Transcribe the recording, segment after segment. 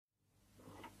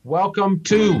Welcome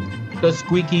to the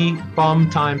Squeaky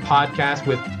Bum Time podcast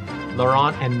with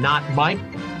Laurent and not Mike.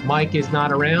 Mike is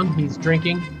not around. He's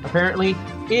drinking, apparently.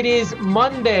 It is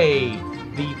Monday,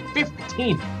 the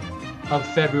 15th of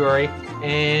February.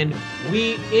 And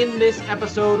in this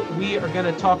episode, we are going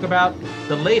to talk about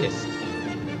the latest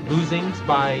losings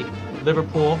by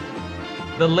Liverpool,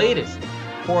 the latest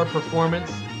poor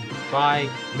performance by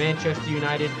Manchester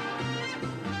United,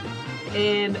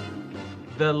 and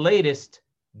the latest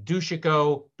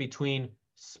Dushiko between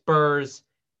Spurs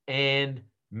and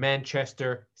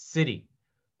Manchester City.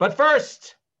 But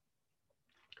first,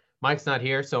 Mike's not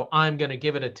here, so I'm going to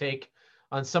give it a take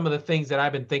on some of the things that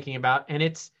I've been thinking about, and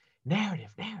it's narrative.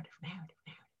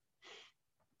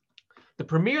 The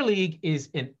Premier League is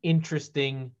an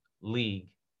interesting league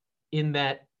in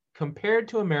that compared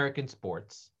to American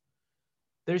sports,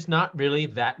 there's not really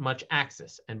that much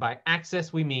access. And by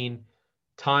access, we mean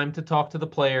time to talk to the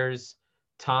players,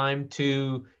 time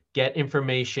to get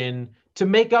information, to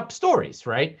make up stories,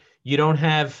 right? You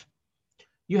have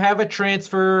a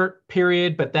transfer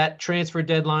period, but that transfer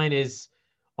deadline is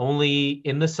only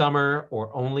in the summer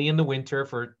or only in the winter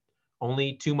for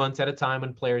only 2 months at a time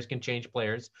when players can change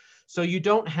players. So you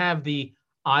don't have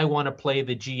I want to play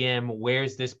the GM,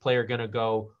 where's this player going to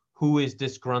go? Who is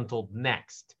disgruntled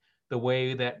next? The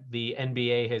way that the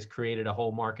NBA has created a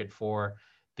whole market for,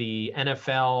 the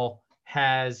NFL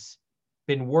has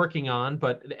been working on,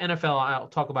 but the NFL, I'll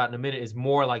talk about in a minute, is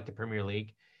more like the Premier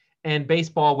League. And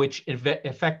baseball, which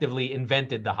effectively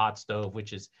invented the hot stove,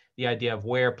 which is the idea of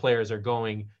where players are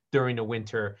going during the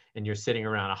winter and you're sitting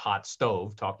around a hot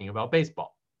stove talking about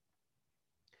baseball.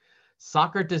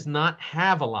 Soccer does not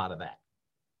have a lot of that.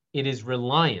 It is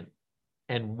reliant,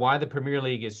 and why the Premier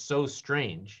League is so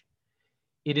strange,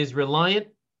 it is reliant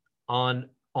on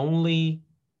only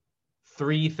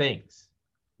three things.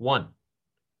 One,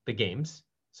 the games.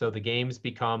 So the games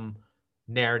become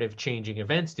narrative changing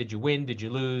events. Did you win? Did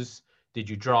you lose? Did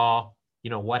you draw?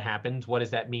 What happened? What does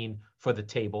that mean for the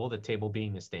table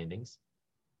being the standings?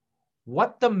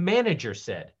 What the manager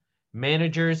said.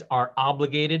 Managers are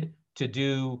obligated to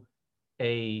do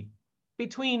a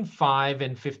between 5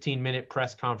 and 15-minute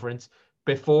press conference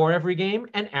before every game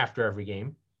and after every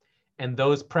game. And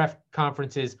those press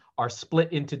conferences are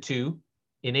split into two.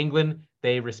 In England,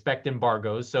 they respect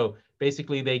embargoes. So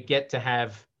basically, they get to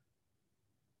have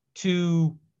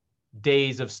 2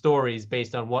 days of stories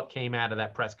based on what came out of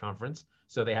that press conference.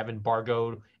 So they have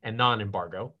embargo and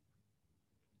non-embargo.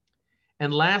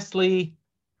 And lastly,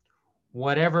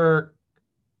 whatever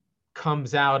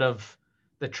comes out of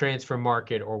the transfer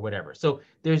market or whatever. So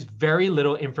there's very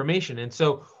little information. And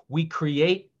so we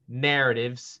create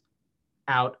narratives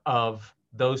out of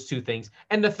those two things.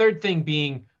 And the third thing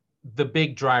being the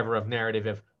big driver of narrative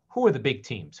of who are the big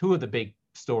teams? Who are the big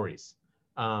stories?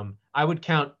 I would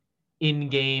count in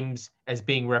games as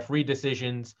being referee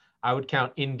decisions. I would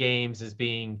count in games as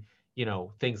being,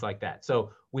 things like that.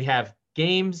 So we have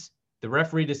games, the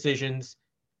referee decisions,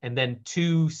 and then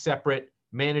 2 separate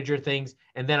manager things.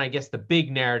 And then I guess the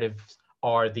big narratives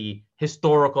are the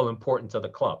historical importance of the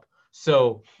club.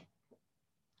 So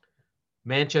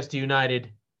Manchester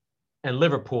United and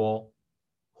Liverpool,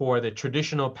 who are the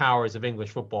traditional powers of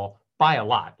English football, by a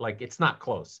lot, like it's not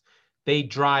close. They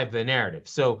drive the narrative.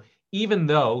 So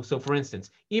for instance,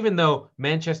 even though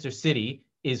Manchester City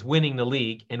is winning the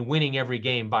league and winning every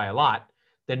game by a lot,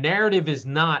 the narrative is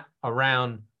not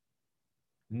around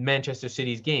Manchester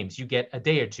City's games. You get a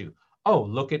day or two. Oh,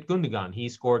 look at Gundogan. He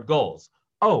scored goals.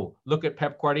 Oh, look at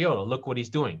Pep Guardiola. Look what he's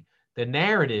doing. The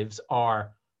narratives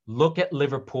are look at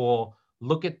Liverpool,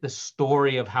 look at the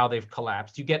story of how they've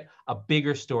collapsed. You get a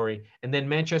bigger story. And then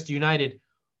Manchester United,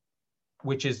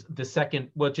 which is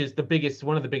the biggest,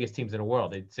 one of the biggest teams in the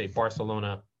world. They'd say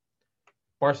Barcelona,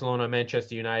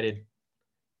 Manchester United,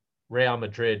 Real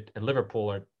Madrid, and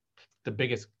Liverpool are the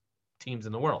biggest teams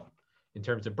in the world in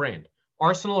terms of brand.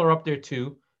 Arsenal are up there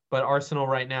too, but Arsenal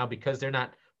right now, because they're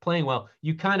not playing well,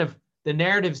 the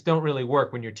narratives don't really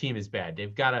work when your team is bad.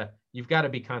 You've got to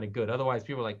be kind of good. Otherwise,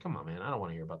 people are like, come on, man, I don't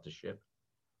want to hear about this shit.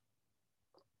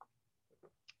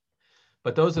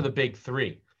 But those are the big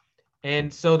three.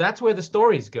 And so that's where the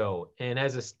stories go. And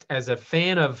as a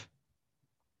fan of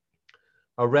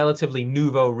a relatively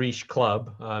nouveau riche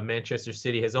club, Manchester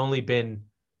City has only been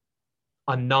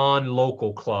a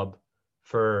non-local club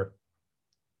for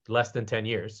less than 10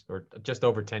 years, or just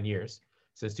over 10 years,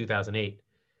 since 2008.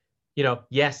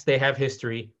 Yes, they have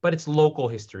history, but it's local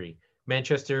history.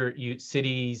 Manchester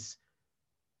City's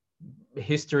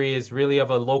history is really of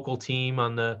a local team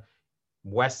on the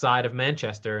west side of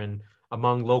Manchester, and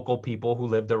among local people who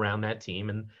lived around that team,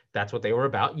 and that's what they were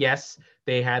about. Yes,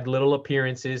 they had little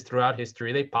appearances throughout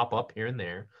history. They pop up here and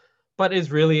there, but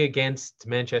is really against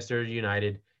Manchester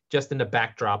United just in the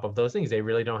backdrop of those things. They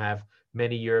really don't have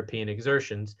many European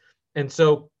exertions. And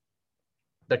so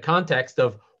the context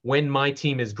of when my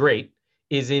team is great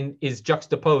is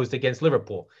juxtaposed against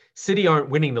Liverpool. City aren't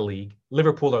winning the league.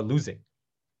 Liverpool are losing.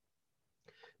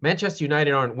 Manchester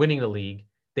United aren't winning the league.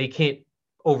 They can't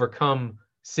overcome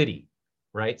City,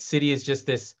 right? City is just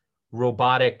this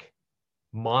robotic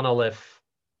monolith.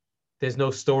 There's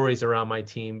no stories around my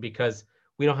team because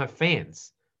we don't have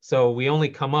fans. So we only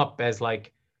come up as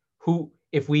like who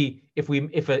if a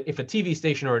TV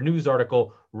station or a news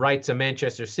article writes a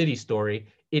Manchester City story,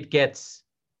 it gets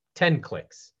 10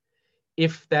 clicks.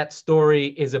 If that story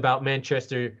is about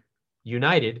Manchester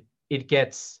United, it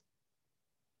gets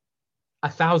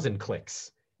 1,000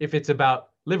 clicks. If it's about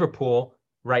Liverpool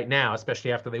right now,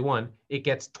 especially after they won, it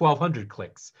gets 1,200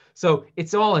 clicks. So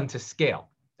it's all into scale.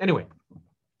 Anyway,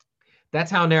 that's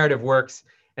how narrative works.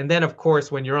 And then, of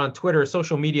course, when you're on Twitter,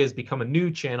 social media has become a new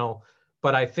channel.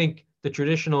 But I think the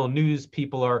traditional news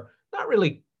people are not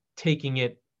really taking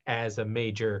it as a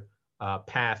major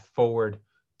path forward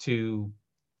to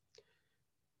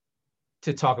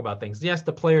talk about things. Yes,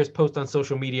 the players post on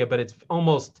social media, but it's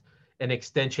almost an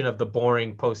extension of the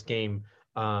boring post-game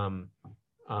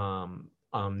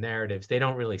narratives. They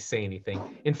don't really say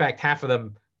anything. In fact, half of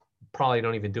them probably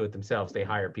don't even do it themselves. They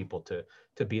hire people to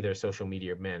be their social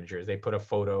media managers. They put a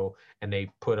photo and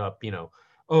they put up,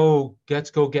 oh,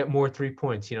 let's go get more 3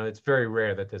 points. It's very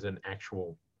rare that there's an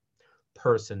actual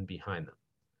person behind them.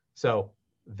 So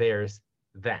there's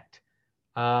that.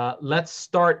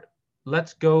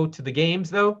 Let's go to the games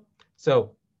though.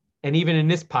 So, and even in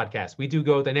this podcast, we do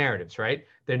go the narratives, right?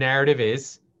 The narrative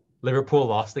is Liverpool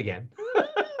lost again.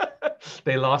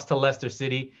 They lost to Leicester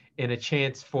City in a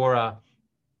chance for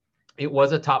it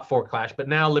was a top 4 clash, but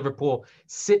now Liverpool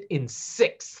sit in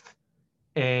 6th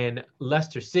and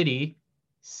Leicester City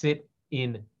sit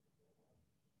in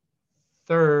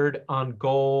 3rd on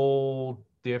goal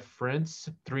difference,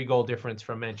 3-goal difference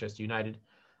from Manchester United.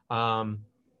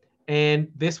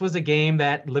 And this was a game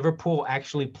that Liverpool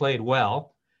actually played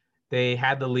well. They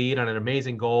had the lead on an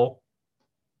amazing goal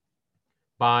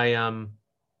by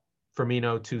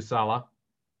Firmino to Salah.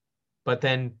 But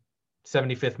then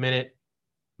 75th minute,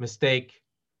 mistake,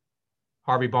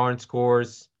 Harvey Barnes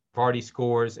scores, Vardy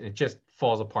scores, and it just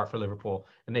falls apart for Liverpool,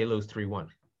 and they lose 3-1.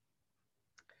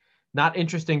 Not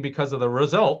interesting because of the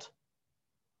result.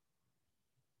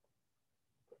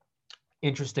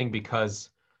 Interesting because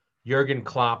Jurgen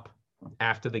Klopp,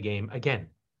 after the game, again,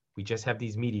 we just have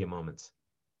these media moments.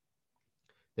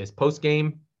 There's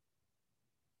post-game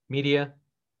media,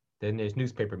 then there's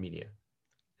newspaper media,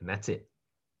 and that's it.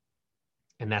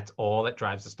 And that's all that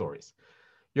drives the stories.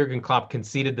 Jurgen Klopp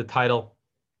conceded the title.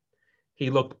 He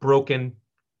looked broken.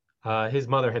 His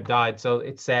mother had died, so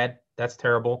it's sad. That's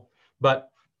terrible.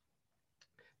 But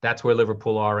that's where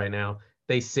Liverpool are right now.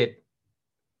 They sit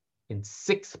in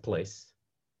 6th place,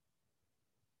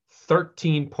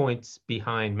 13 points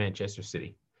behind Manchester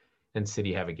City, and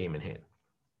City have a game in hand.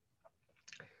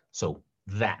 So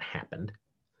that happened.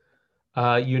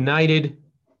 United,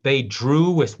 they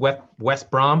drew with West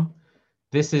Brom.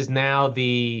 This is now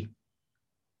the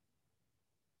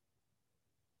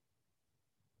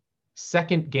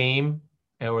 2nd game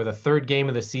or the 3rd game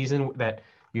of the season that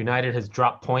United has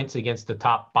dropped points against the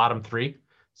bottom 3.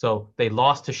 So they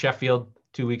lost to Sheffield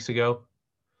 2 weeks ago,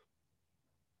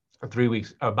 or 3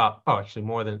 weeks, actually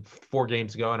more than 4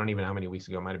 games ago. I don't even know how many weeks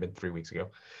ago. It might have been 3 weeks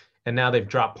ago. And now they've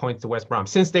dropped points to West Brom.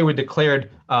 Since they were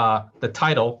declared the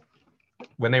title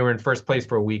when they were in 1st place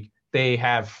for a week, they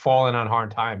have fallen on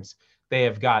hard times. They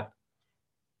have got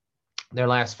their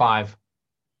last 5,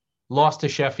 lost to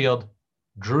Sheffield,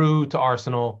 drew to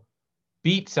Arsenal,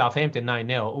 beat Southampton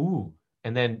 9-0,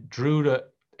 and then drew to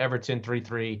Everton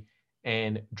 3-3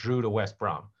 and drew to West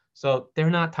Brom. So they're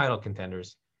not title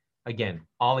contenders. Again,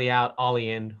 Ollie out,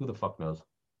 Ollie in, who the fuck knows?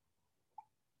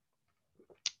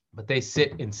 But they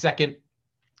sit in 2nd,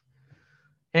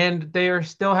 and they are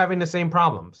still having the same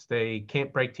problems. They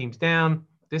can't break teams down.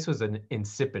 This was an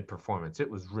insipid performance. It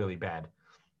was really bad.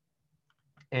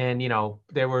 And,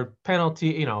 there were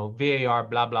penalty, VAR,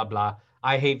 blah, blah, blah.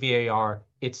 I hate VAR.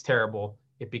 It's terrible.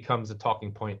 It becomes a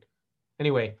talking point.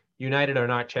 Anyway, United are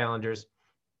not challengers.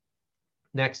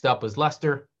 Next up was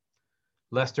Leicester.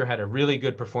 Leicester had a really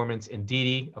good performance.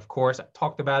 Ndidi, of course, I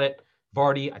talked about it.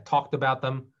 Vardy, I talked about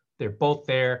them. They're both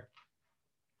there.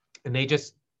 And they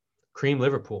just cream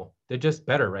Liverpool. They're just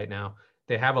better right now.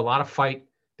 They have a lot of fight.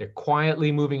 They're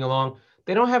quietly moving along.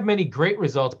 They don't have many great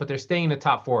results, but they're staying in the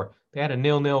top 4. They had a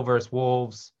 0-0 versus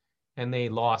Wolves, and they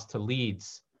lost to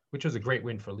Leeds, which was a great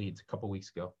win for Leeds a couple weeks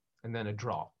ago, and then a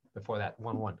draw before that,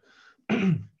 1-1.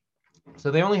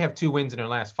 So they only have 2 wins in their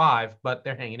last 5, but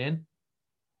they're hanging in.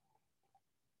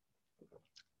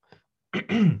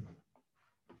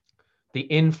 The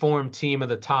informed team of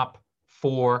the top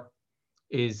 4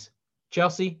 is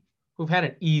Chelsea, who've had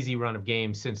an easy run of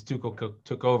games since Tuchel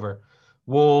took over.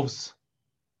 Wolves,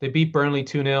 they beat Burnley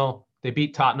 2-0. They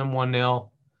beat Tottenham 1-0.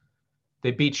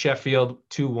 They beat Sheffield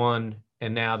 2-1,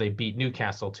 and now they beat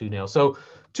Newcastle 2-0. So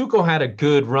Tuchel had a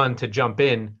good run to jump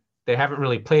in. They haven't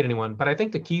really played anyone, but I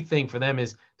think the key thing for them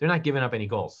is they're not giving up any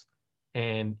goals.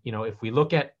 And, if we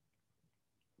look at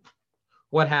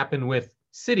what happened with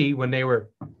City when they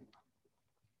were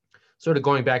sort of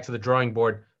going back to the drawing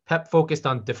board, Pep focused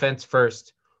on defense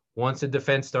first. Once the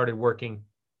defense started working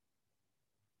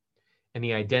and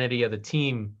the identity of the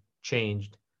team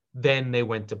changed, then they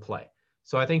went to play.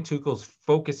 So I think Tuchel's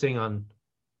focusing on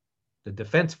the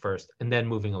defense first and then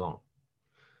moving along.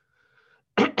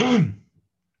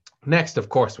 Next, of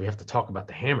course, we have to talk about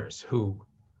the Hammers, who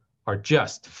are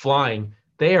just flying.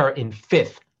 They are in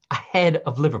 5th, ahead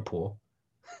of Liverpool.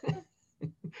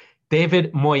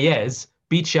 David Moyes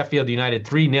beat Sheffield United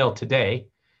 3-0 today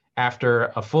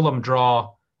after a Fulham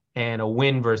draw and a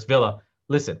win versus Villa.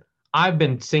 Listen, I've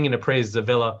been singing the praises of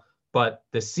Villa, but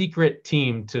the secret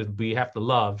team we have to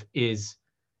love is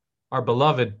our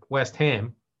beloved West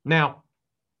Ham. Now,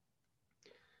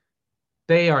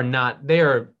 they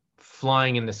are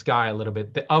flying in the sky a little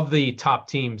bit. Of the top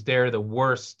teams, they're the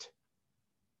worst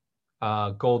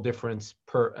expected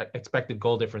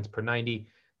goal difference per 90.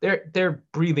 They're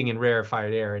breathing in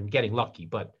rarefied air and getting lucky,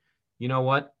 but you know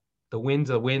what? The win's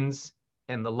the wins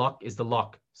and the luck is the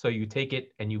luck. So you take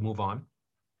it and you move on.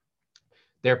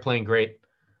 They're playing great.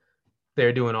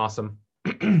 They're doing awesome.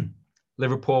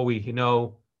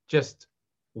 Liverpool, just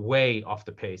way off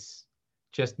the pace,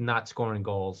 just not scoring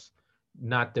goals,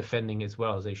 not defending as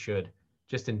well as they should,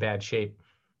 just in bad shape.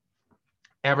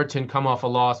 Everton come off a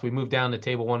loss. We move down the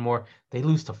table one more. They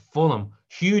lose to Fulham.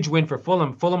 Huge win for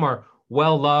Fulham. Fulham are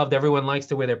well loved. Everyone likes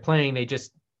the way they're playing.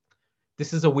 This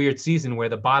is a weird season where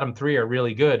the bottom 3 are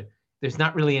really good. There's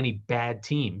not really any bad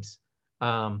teams.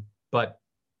 But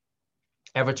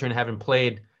Everton, having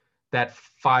played that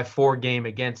 5-4 game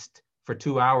for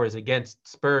 2 hours against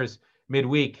Spurs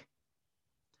midweek,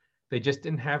 they just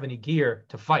didn't have any gear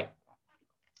to fight.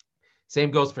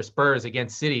 Same goes for Spurs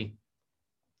against City.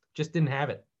 Just didn't have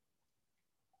it.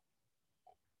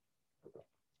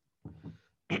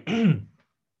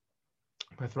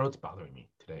 My throat's bothering me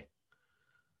today.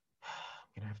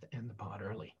 I'm going to have to end the pod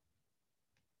early.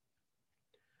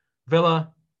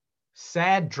 Villa,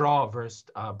 sad draw versus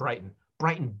Brighton.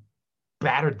 Brighton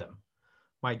battered them.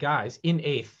 My guys, in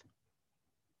 8th.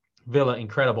 Villa,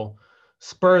 incredible.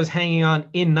 Spurs hanging on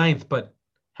in 9th, but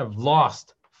have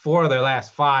lost 4 of their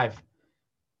last 5.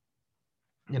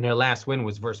 And their last win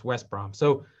was versus West Brom.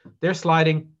 So they're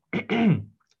sliding.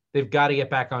 They've got to get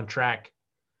back on track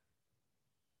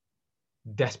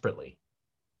desperately.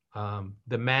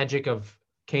 The magic of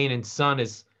Kane and Son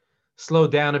is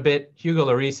slowed down a bit. Hugo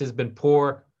Lloris has been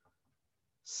poor.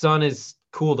 Son is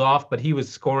cooled off, but he was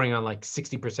scoring on like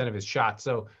 60% of his shots.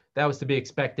 So that was to be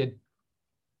expected.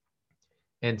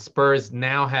 And Spurs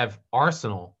now have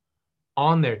Arsenal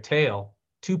on their tail,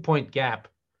 2-point gap,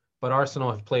 but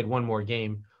Arsenal have played one more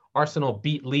game. Arsenal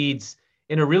beat Leeds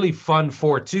in a really fun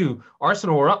 4-2.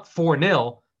 Arsenal were up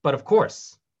 4-0, but of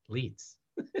course, Leeds.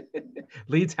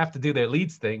 Leeds have to do their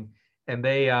Leeds thing, and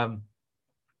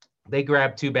they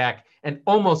grab 2 back and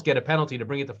almost get a penalty to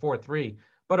bring it to 4-3.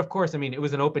 But of course, it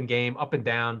was an open game, up and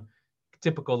down,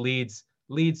 typical Leeds.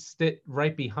 Leeds sit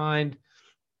right behind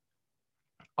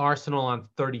Arsenal on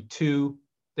 32.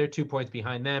 They're 2 points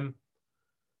behind them.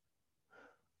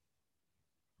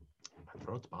 My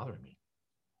throat's bothering me.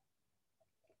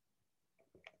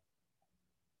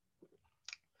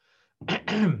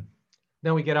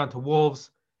 Then we get on to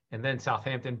Wolves and then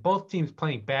Southampton. Both teams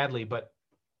playing badly, but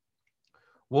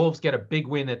Wolves get a big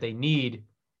win that they need,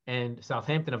 and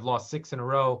Southampton have lost 6 in a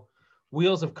row.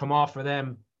 Wheels have come off for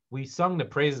them. We sung the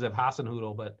praises of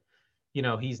Hasenhüttl, but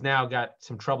he's now got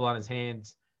some trouble on his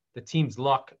hands. The team's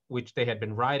luck, which they had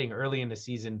been riding early in the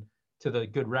season to the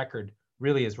good record,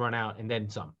 really has run out, and then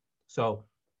some. So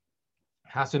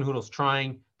Hasenhüttl's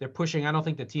trying. They're pushing. I don't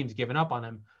think the team's given up on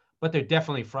him, but they're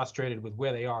definitely frustrated with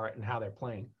where they are and how they're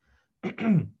playing.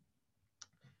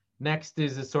 Next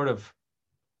is a sort of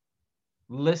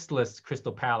listless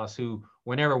Crystal Palace, who,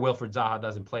 whenever Wilfried Zaha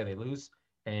doesn't play, they lose.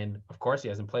 And, of course, he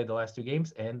hasn't played the last 2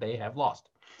 games, and they have lost.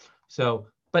 So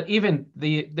But even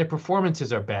their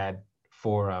performances are bad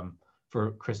for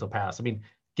Crystal Palace. I mean,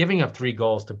 giving up 3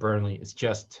 goals to Burnley is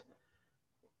just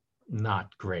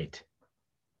not great.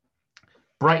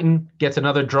 Brighton gets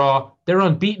another draw. They're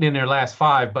unbeaten in their last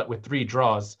 5, but with 3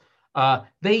 draws.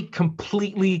 They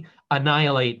completely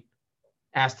annihilate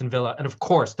Aston Villa, and of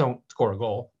course don't score a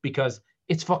goal because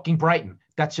it's fucking Brighton.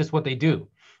 That's just what they do.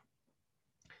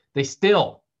 They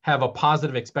still have a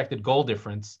positive expected goal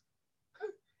difference,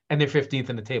 and they're 15th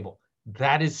in the table.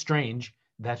 That is strange.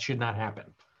 That should not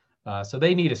happen. So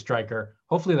they need a striker.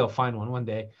 Hopefully they'll find one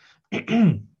day.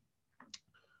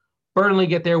 Burnley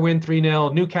get their win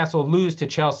 3-0. Newcastle lose to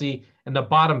Chelsea, and the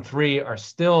bottom 3 are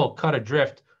still cut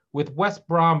adrift, with West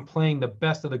Brom playing the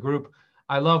best of the group.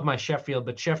 I love my Sheffield,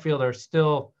 but Sheffield are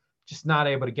still just not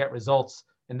able to get results,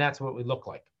 and that's what we look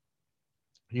like.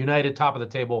 United top of the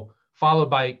table,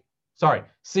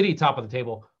 City top of the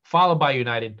table, followed by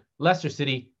United, Leicester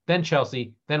City, then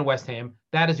Chelsea, then West Ham.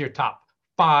 That is your top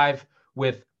 5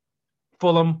 with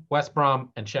Fulham, West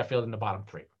Brom, and Sheffield in the bottom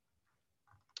 3.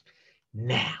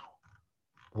 Now,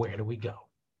 where do we go?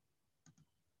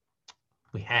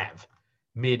 We have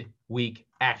midweek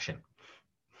action.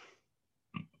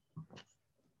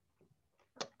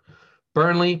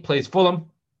 Burnley plays Fulham.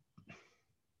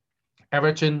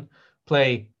 Everton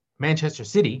play Manchester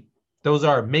City. Those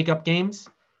are makeup games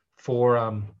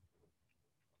for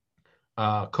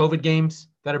COVID games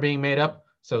that are being made up.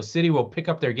 So City will pick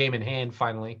up their game in hand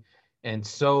finally, and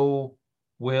so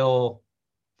will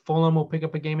Fulham will pick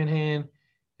up a game in hand,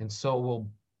 and so will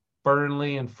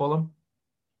Burnley and Fulham.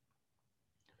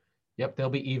 Yep, they'll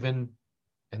be even,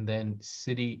 and then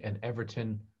City and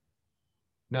Everton.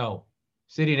 No,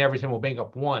 City and Everton will make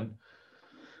up 1,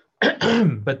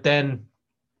 but then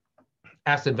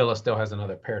Aston Villa still has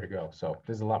another pair to go, so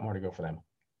there's a lot more to go for them.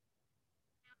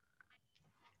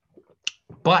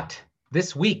 But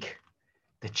this week,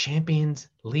 the Champions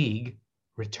League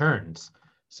returns.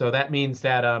 So that means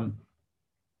that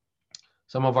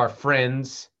some of our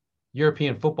friends,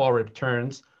 European football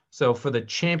returns. So for the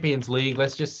Champions League,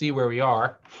 let's just see where we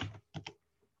are.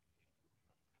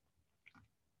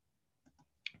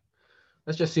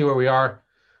 Let's just see where we are.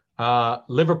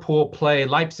 Liverpool play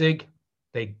Leipzig.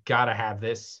 They got to have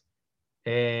this.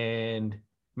 And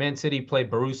Man City play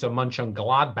Borussia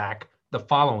Mönchengladbach the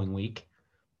following week.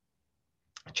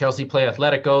 Chelsea play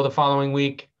Atletico the following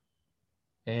week.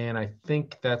 And I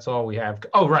think that's all we have.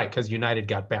 Oh, right, because United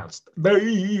got bounced.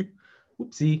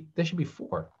 Oopsie, there should be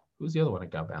 4. Who's the other one that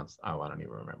got bounced? Oh, I don't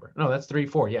even remember. No, that's 3,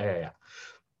 4. Yeah.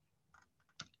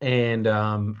 And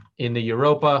in the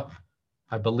Europa,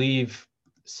 I believe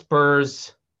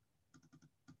Spurs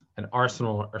and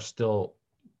Arsenal are still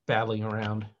battling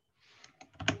around.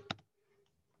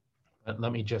 But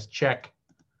let me just check.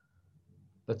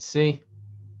 Let's see.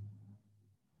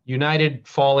 United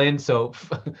fall in, so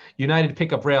United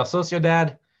pick up Real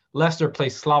Sociedad. Leicester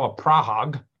plays Slava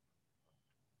Prague.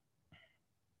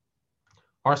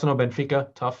 Arsenal,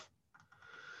 Benfica, tough.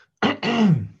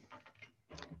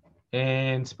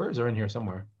 And Spurs are in here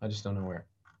somewhere. I just don't know where.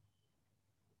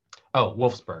 Oh,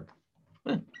 Wolfsburg.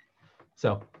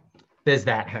 So there's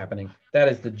that happening. That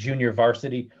is the junior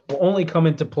varsity. Will only come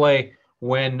into play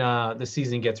when the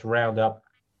season gets round up.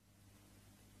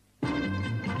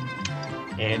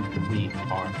 And we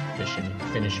are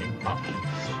finishing up.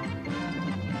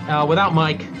 Without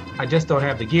Mike, I just don't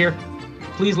have the gear.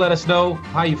 Please let us know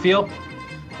how you feel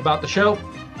about the show.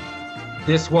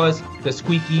 This was the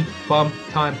Squeaky Bum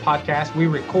Time Podcast. We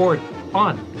record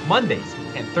on Mondays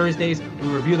and Thursdays. We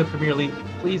review the Premier League.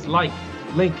 Please like,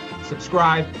 link,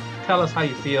 subscribe. Tell us how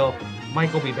you feel.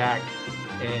 Mike will be back.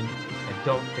 And I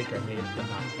don't think I made the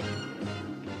Nazi.